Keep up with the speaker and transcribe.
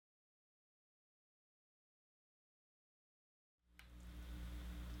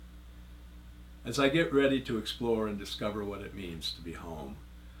As I get ready to explore and discover what it means to be home,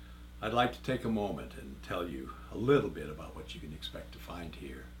 I'd like to take a moment and tell you a little bit about what you can expect to find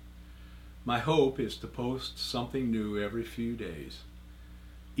here. My hope is to post something new every few days.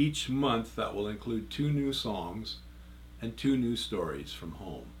 Each month that will include 2 new songs and 2 new stories from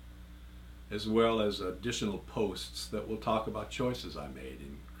home, as well as additional posts that will talk about choices I made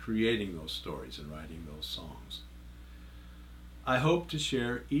in creating those stories and writing those songs. I hope to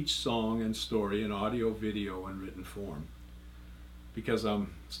share each song and story in audio, video, and written form, because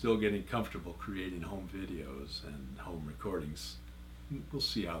I'm still getting comfortable creating home videos and home recordings. We'll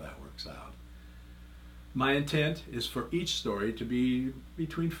see how that works out. My intent is for each story to be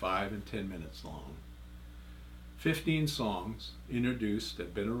between 5 and 10 minutes long. 15 songs introduced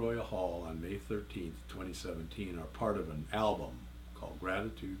at Benaroya Hall on May 13th, 2017 are part of an album called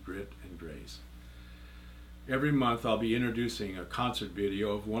Gratitude, Grit, and Grace. Every month I'll be introducing a concert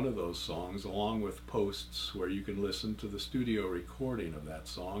video of one of those songs, along with posts where you can listen to the studio recording of that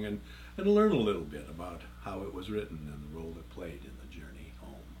song and learn a little bit about how it was written and the role it played in the journey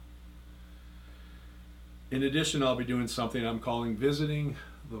home. In addition, I'll be doing something I'm calling Visiting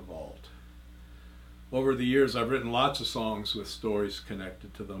the Vault. Over the years, I've written lots of songs with stories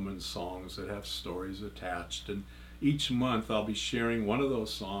connected to them and songs that have stories attached, and each month I'll be sharing one of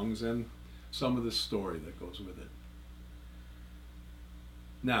those songs and some of the story that goes with it.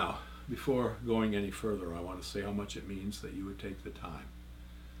 Now, before going any further, I want to say how much it means that you would take the time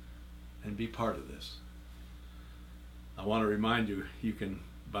and be part of this. I want to remind you, you can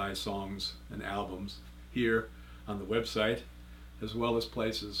buy songs and albums here on the website, as well as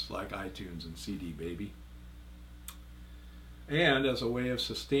places like iTunes and CD Baby. And as a way of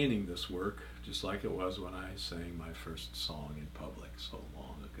sustaining this work, just like it was when I sang my first song in public so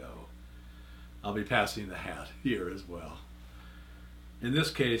long ago, I'll be passing the hat here as well. In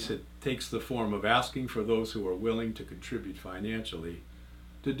this case, it takes the form of asking for those who are willing to contribute financially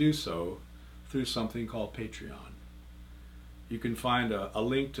to do so through something called Patreon. You can find a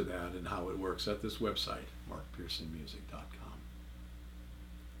link to that and how it works at this website, markpearsonmusic.com.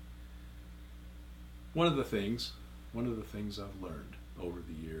 One of the things I've learned over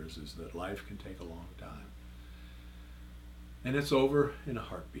the years is that life can take a long time. And it's over in a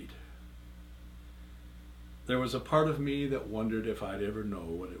heartbeat. There was a part of me that wondered if I'd ever know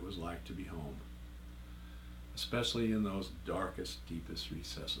what it was like to be home, especially in those darkest, deepest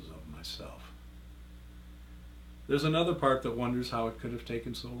recesses of myself. There's another part that wonders how it could have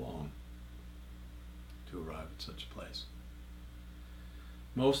taken so long to arrive at such a place.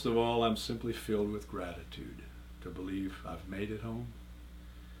 Most of all, I'm simply filled with gratitude to believe I've made it home,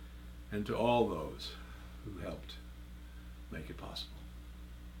 and to all those who helped make it possible.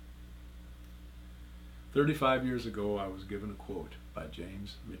 35 years ago, I was given a quote by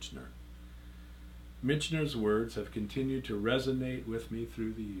James Michener. Michener's words have continued to resonate with me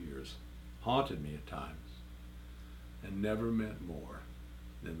through the years, haunted me at times, and never meant more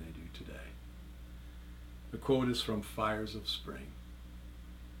than they do today. The quote is from Fires of Spring.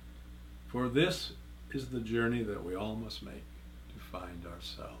 For this is the journey that we all must make to find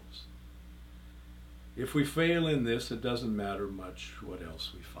ourselves. If we fail in this, it doesn't matter much what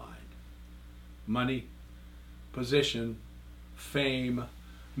else we find. Money, position, fame,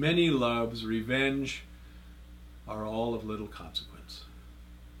 many loves, revenge are all of little consequence.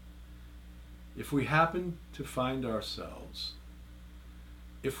 If we happen to find ourselves,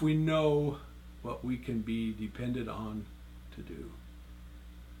 if we know what we can be depended on to do,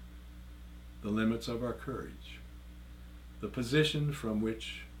 the limits of our courage, the position from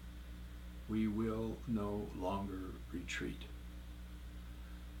which we will no longer retreat,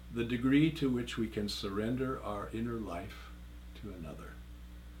 the degree to which we can surrender our inner life to another,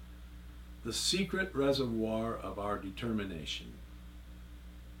 the secret reservoir of our determination,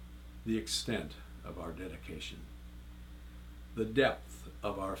 the extent of our dedication, the depth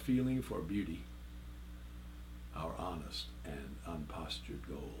of our feeling for beauty, our honest and unpostured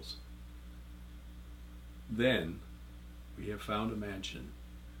goals. Then we have found a mansion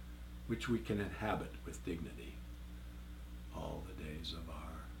which we can inhabit with dignity all the days of our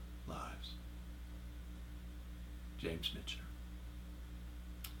lives. James Michener.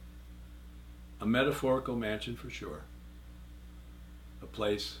 A metaphorical mansion for sure, a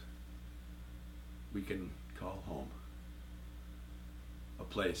place we can call home, a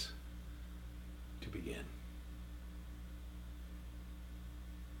place to begin.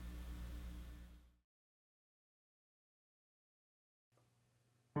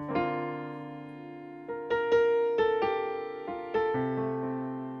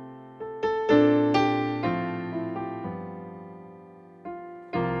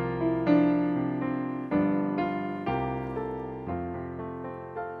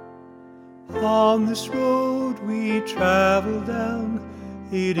 On this road we travel down,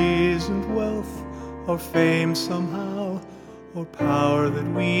 it isn't wealth or fame somehow, or power that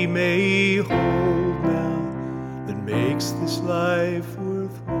we may hold now, that makes this life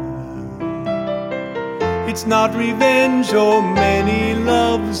worthwhile. It's not revenge or many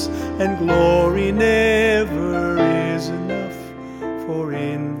loves, and glory never is enough, for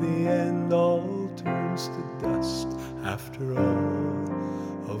in the end all turns to dust after all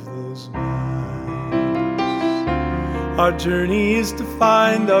of those miles. Our journey is to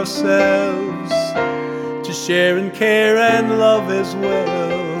find ourselves, to share and care and love as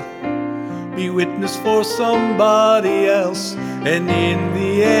well, be witness for somebody else, and in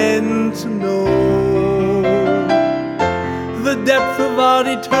the end to know the depth of our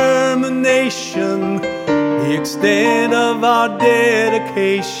determination, the extent of our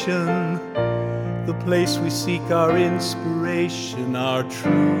dedication, the place we seek our inspiration, our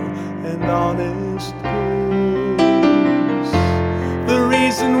true and honest goals. The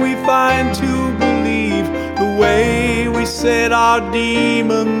reason we find to believe, the way we set our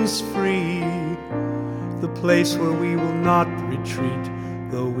demons free, the place where we will not retreat,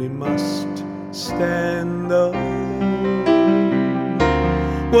 though we must stand alone.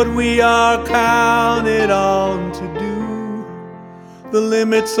 What we are counted on to do, the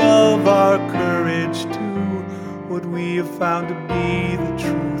limits of our courage too, what we have found to be the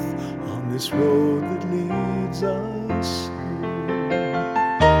truth on this road that leads us home.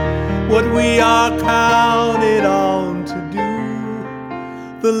 What we are counted on to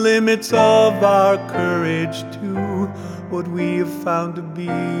do, the limits of our courage too, what we have found to be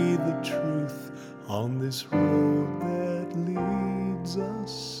the truth on this road